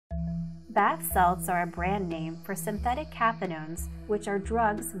Bath salts are a brand name for synthetic cathinones, which are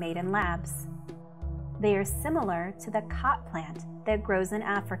drugs made in labs. They are similar to the khat plant that grows in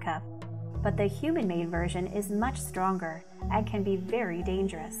Africa, but the human-made version is much stronger and can be very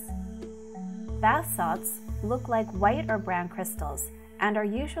dangerous. Bath salts look like white or brown crystals and are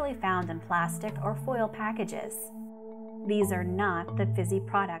usually found in plastic or foil packages. These are not the fizzy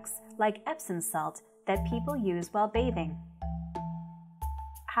products like Epsom salt that people use while bathing.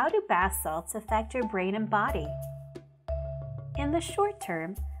 How do bath salts affect your brain and body? In the short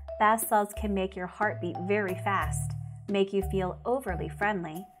term, bath salts can make your heart beat very fast, make you feel overly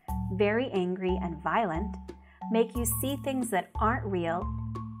friendly, very angry and violent, make you see things that aren't real,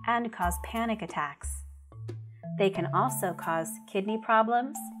 and cause panic attacks. They can also cause kidney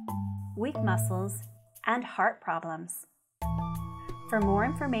problems, weak muscles, and heart problems. For more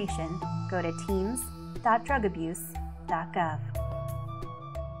information, go to teens.drugabuse.gov.